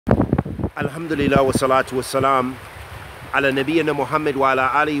Alhamdulillah wa salatu wa salam ala nabiyyina Muhammad wa ala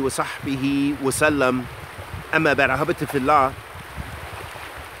alihi wa sahbihi wa sallam. Amma ba'd, ahabati fillah.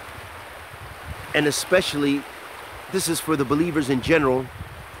 And especially, this is for the believers in general,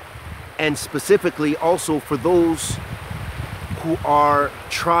 and specifically also for those who are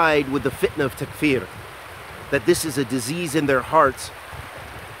tried with the fitna of takfir, that this is a disease in their hearts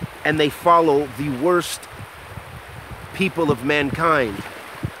and they follow the worst people of mankind.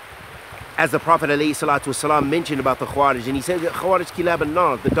 As the Prophet ﷺ mentioned about the Khawarij, and he said, Khawarij kilab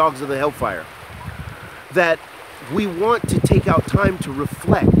an-nar, the dogs of the hellfire, that we want to take out time to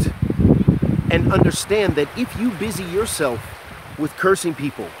reflect and understand that if you busy yourself with cursing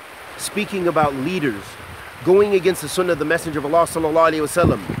people, speaking about leaders, going against the sunnah of the Messenger of Allah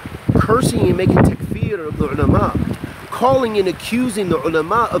ﷺ, cursing and making takfir of the ulama, calling and accusing the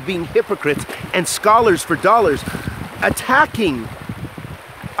ulama of being hypocrites and scholars for dollars, attacking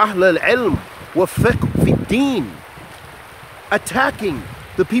Ahl al-ilm wa fiqh fi deen, attacking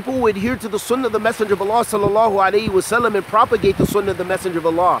the people who adhere to the sunnah of the Messenger of Allah ﷺ and propagate the sunnah of the Messenger of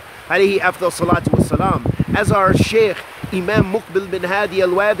Allah alayhi afdal salatu wassalam. As our Shaykh Imam Muqbil bin Hadi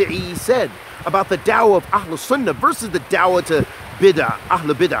al-Wadi'i said about the da'wah of Ahl Sunnah versus the da'wah to bid'ah, Ahl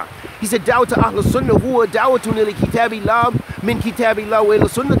Bid'ah. He said, da'wah to Ahl Sunnah huwa da'watun ila kitabillah min kitabillah wa ila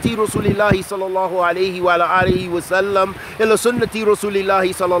sunnati rasulillahi sallallahu alayhi wa ala alihi wa sallam ila sunnati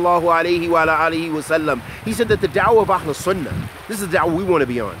rasulillahi sallallahu alayhi wa ala alihi wa sallam. He said that the da'wah of Ahl Sunnah, this is the da'wah we want to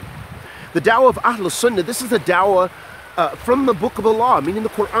be on. The da'wah of Ahl Sunnah, this is the da'wah from the book of Allah, meaning the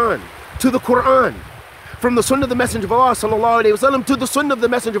Quran, to the Quran. From the sunnah of the Messenger of Allah sallallahu alayhi wa sallam to the sunnah of the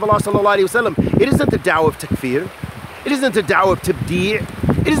Messenger of Allah sallallahu alayhi wa sallam. It isn't the da'wah of takfir. It isn't the da'wah of tabdi'.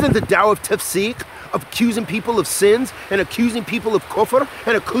 It isn't the da'wah of tafsiq, of accusing people of sins and accusing people of kufr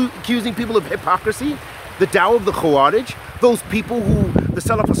and accusing people of hypocrisy. The da'wah of the Khawarij, those people who, the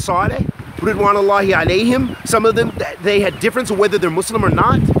Salaf as-Salih, Ridwanullahi alayhim, some of them, they had difference of whether they're Muslim or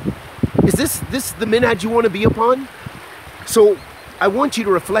not. Is this the minhaj you want to be upon? So I want you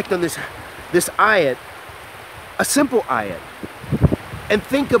to reflect on this ayat, a simple ayat, and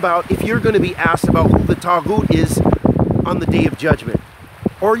think about if you're going to be asked about who the Taghut is on the Day of Judgment.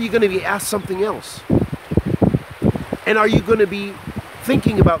 Or are you going to be asked something else? And are you going to be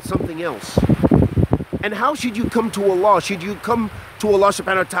thinking about something else? And how should you come to Allah? Should you come to Allah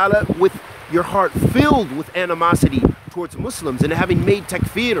subhanahu wa ta'ala with your heart filled with animosity towards Muslims and having made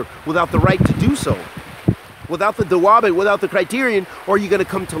takfir without the right to do so? Without the dawabit, without the criterion? Or are you going to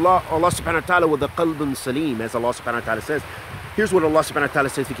come to Allah subhanahu wa ta'ala with a qalbun salim, as Allah subhanahu wa ta'ala says? Here's what Allah subhanahu wa ta'ala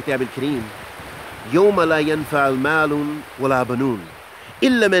says in Kitab al-Kareem. يَوْمَ لَا يَنْفَعُ الْمَالٌ وَلَا بَنُونَ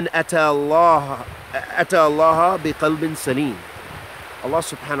إِلَّا مَنْ أَتَى اللَّهَ بِقَلْبٍ سَلِيمٍ. Allah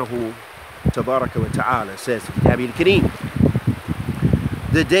subhanahu tabaraka wa ta'ala says in Kitab al-Kareem,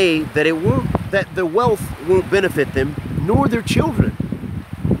 the day that the wealth won't benefit them, nor their children,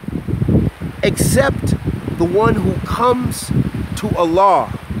 except the one who comes to Allah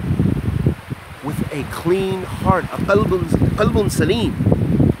with a clean heart, a qalbun salim.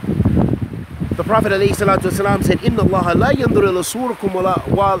 The Prophet ﷺ said, Inna Allah la yandur ila surakum wa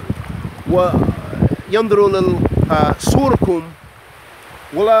yandur ila surakum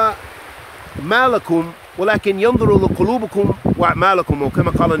wala malakum walakin yandur ila qulubukum wa a'malakum, or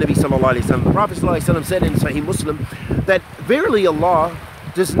kama qala Nabi sallallahu alayhi wa sallam. The Prophet ﷺ said in Sahih Muslim that verily Allah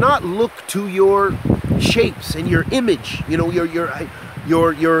does not look to your shapes and your image, you know,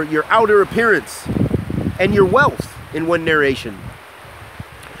 your outer appearance and your wealth in one narration,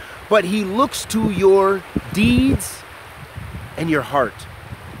 but He looks to your deeds and your heart.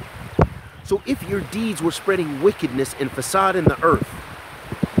 So if your deeds were spreading wickedness and fasad in the earth,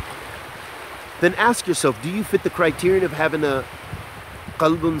 then ask yourself, do you fit the criterion of having a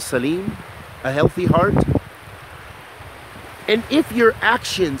qalbun salim, a healthy heart? And if your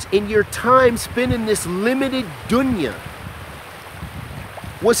actions in your time spent in this limited dunya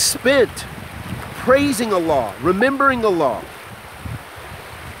was spent praising Allah, remembering Allah,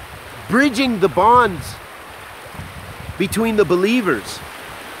 bridging the bonds between the believers,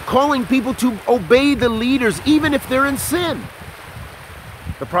 calling people to obey the leaders even if they're in sin.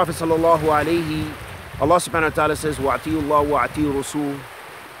 The Prophet sallallahu alayhi, Allah subhanahu wa ta'ala says, وَأَعْتِيُوا اللَّهُ وَأَعْتِيُوا الرَّسُولَ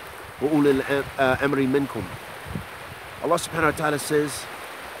وَأُولِي الْأَمْرِ مِنْكُمْ. Allah subhanahu wa ta'ala says,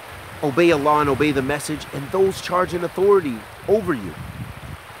 obey Allah and obey the message and those charged in authority over you.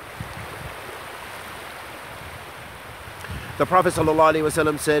 The Prophet sallallahu alayhi wa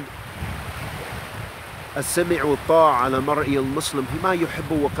sallam said, السمع والطاعة على مرئي المسلم فيما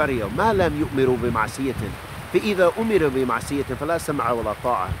يحب وكره ما لم يؤمر بمعصية فإذا أمر بمعصية فلا سمع ولا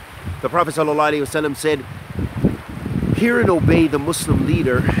طاعة. The Prophet ﷺ said, hear and obey the Muslim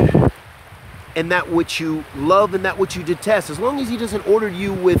leader and that which you love and that which you detest, as long as he doesn't order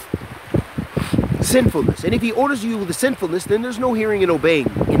you with sinfulness. And if he orders you with the sinfulness, then there's no hearing and obeying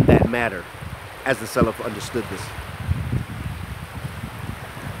in that matter, as the Salaf understood this.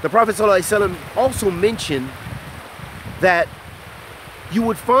 The Prophet ﷺ also mentioned that you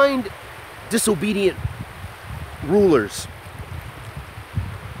would find disobedient rulers,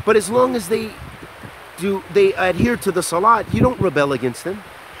 but as long as they adhere to the salat, you don't rebel against them.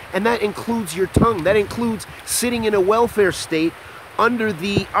 And that includes your tongue. That includes sitting in a welfare state under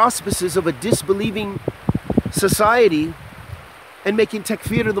the auspices of a disbelieving society and making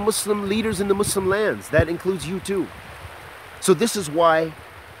takfir of the Muslim leaders in the Muslim lands. That includes you too. So this is why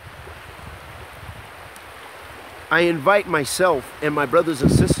I invite myself and my brothers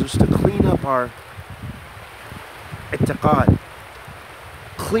and sisters to clean up our i'tiqad,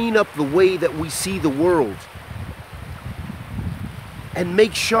 clean up the way that we see the world, and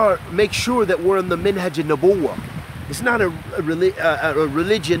make sure that we're on the minhaj al-nabuwah. It's not a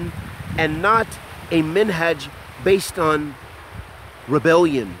religion and not a minhaj based on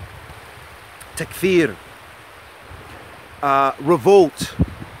rebellion, takfir, revolt,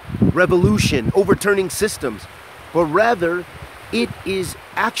 revolution, overturning systems, but rather it is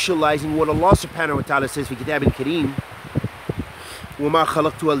actualizing what Allah subhanahu wa ta'ala says in Kitab al-Kareem, وَمَا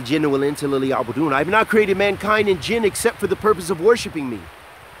خَلَقْتُ الْجِنَّ وَالْإِنسَ إِلَّا لِيَعْبُدُونَ. I have not created mankind and jinn except for the purpose of worshipping me.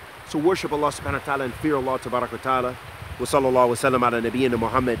 So worship Allah subhanahu wa ta'ala and fear Allah tabarak wa ta'ala. Wa sallallahu wa sallam ala nabiyyina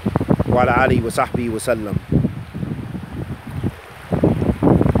Muhammad wa ala alihi wa sahbihi wa sallam.